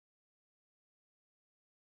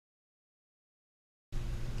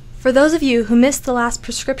For those of you who missed the last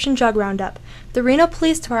prescription drug roundup, the Reno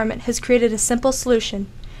Police Department has created a simple solution.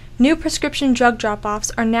 New prescription drug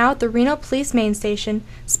drop-offs are now at the Reno Police Main Station,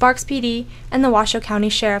 Sparks PD, and the Washoe County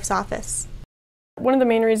Sheriff's Office. One of the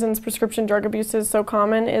main reasons prescription drug abuse is so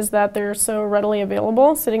common is that they're so readily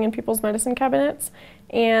available, sitting in people's medicine cabinets.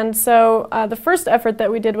 And so the first effort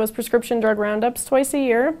that we did was prescription drug roundups twice a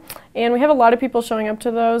year, and we have a lot of people showing up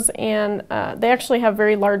to those, and they actually have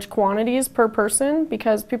very large quantities per person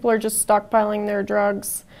because people are just stockpiling their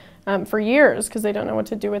drugs for years because they don't know what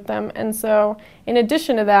to do with them. And so in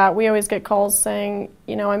addition to that, we always get calls saying,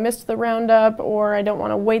 you know, I missed the roundup, or I don't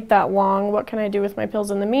want to wait that long. What can I do with my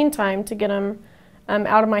pills in the meantime to get them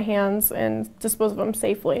out of my hands and dispose of them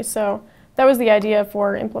safely? So that was the idea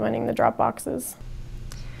for implementing the drop boxes.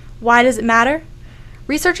 Why does it matter?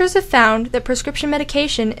 Researchers have found that prescription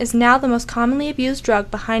medication is now the most commonly abused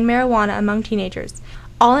drug behind marijuana among teenagers.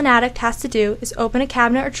 All an addict has to do is open a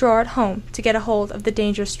cabinet or drawer at home to get a hold of the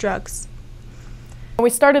dangerous drugs.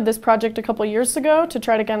 We started this project a couple years ago to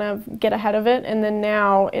try to kind of get ahead of it, and then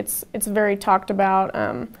now it's very talked about.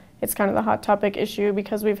 It's kind of the hot topic issue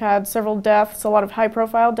because we've had several deaths, a lot of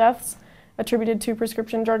high-profile deaths attributed to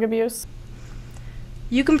prescription drug abuse.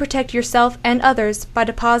 You can protect yourself and others by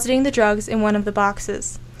depositing the drugs in one of the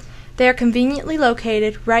boxes. They are conveniently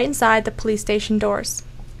located right inside the police station doors.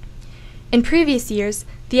 In previous years,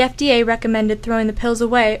 the FDA recommended throwing the pills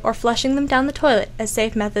away or flushing them down the toilet as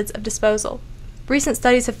safe methods of disposal. Recent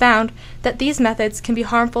studies have found that these methods can be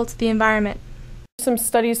harmful to the environment. Some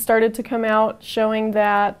studies started to come out showing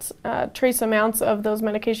that trace amounts of those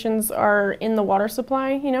medications are in the water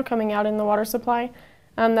supply, coming out in the water supply.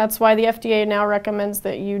 That's why the FDA now recommends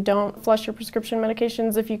that you don't flush your prescription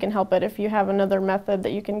medications if you can help it, if you have another method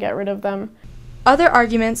that you can get rid of them. Other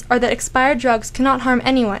arguments are that expired drugs cannot harm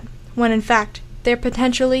anyone, when in fact, they're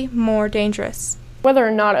potentially more dangerous. Whether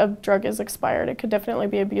or not a drug is expired, it could definitely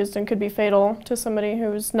be abused and could be fatal to somebody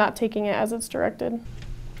who's not taking it as it's directed.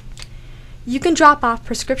 You can drop off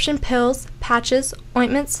prescription pills, patches,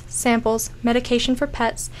 ointments, samples, medication for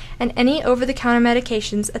pets, and any over-the-counter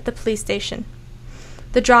medications at the police station.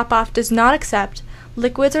 The drop-off does not accept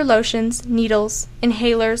liquids or lotions, needles,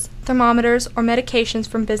 inhalers, thermometers, or medications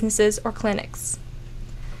from businesses or clinics.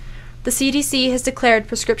 The CDC has declared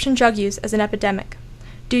prescription drug use as an epidemic.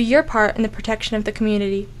 Do your part in the protection of the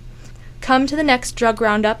community. Come to the next drug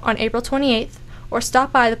roundup on April 28th, or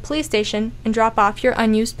stop by the police station and drop off your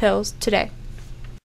unused pills today.